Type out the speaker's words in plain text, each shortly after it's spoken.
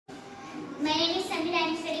I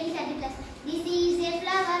am studying 7th class. This is a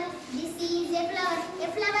flower. This is a flower. A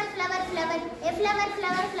flower, flower, flower. A flower,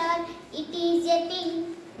 flower, flower. It is a thing.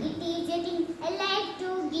 It is a thing. I like to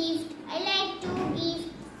gift. I like to gift.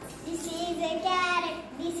 This is a carrot.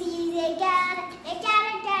 This is a carrot. A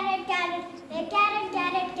carrot, carrot, carrot. A carrot,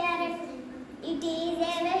 carrot, carrot. It is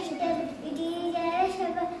a vegetable. It is a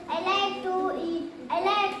vegetable. I like to eat. I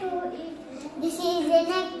like to eat. This is a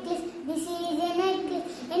necklace. This is a necklace.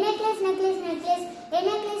 A necklace, necklace, necklace. A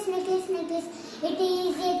necklace, necklace, necklace. It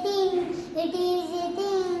is a thing. It is a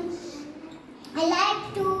thing. I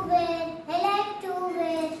like to wear. I like to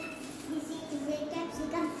wear. This is a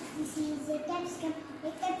capsicum. This is a capsicum.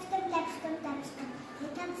 A capsicum, capsicum, capsicum. A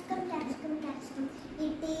capsicum, capsicum, capsicum.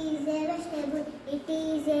 It is a vegetable. It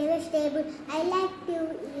is a vegetable. I like to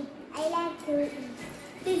eat. I like to eat.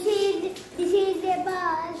 This is a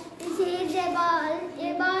ball. This is a ball.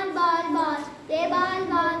 A ball, ball, ball. A ball,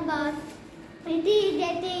 ball, ball. It is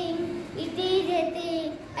a thing. It is a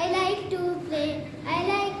thing. I like to play. I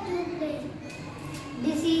like to play.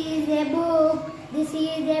 This is a book. This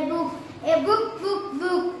is a book. A book, book,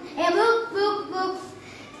 book. A book, book, book.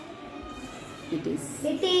 It is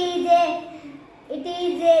a thing. It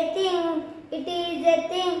is a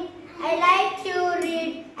thing. I like to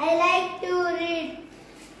read. I like to read.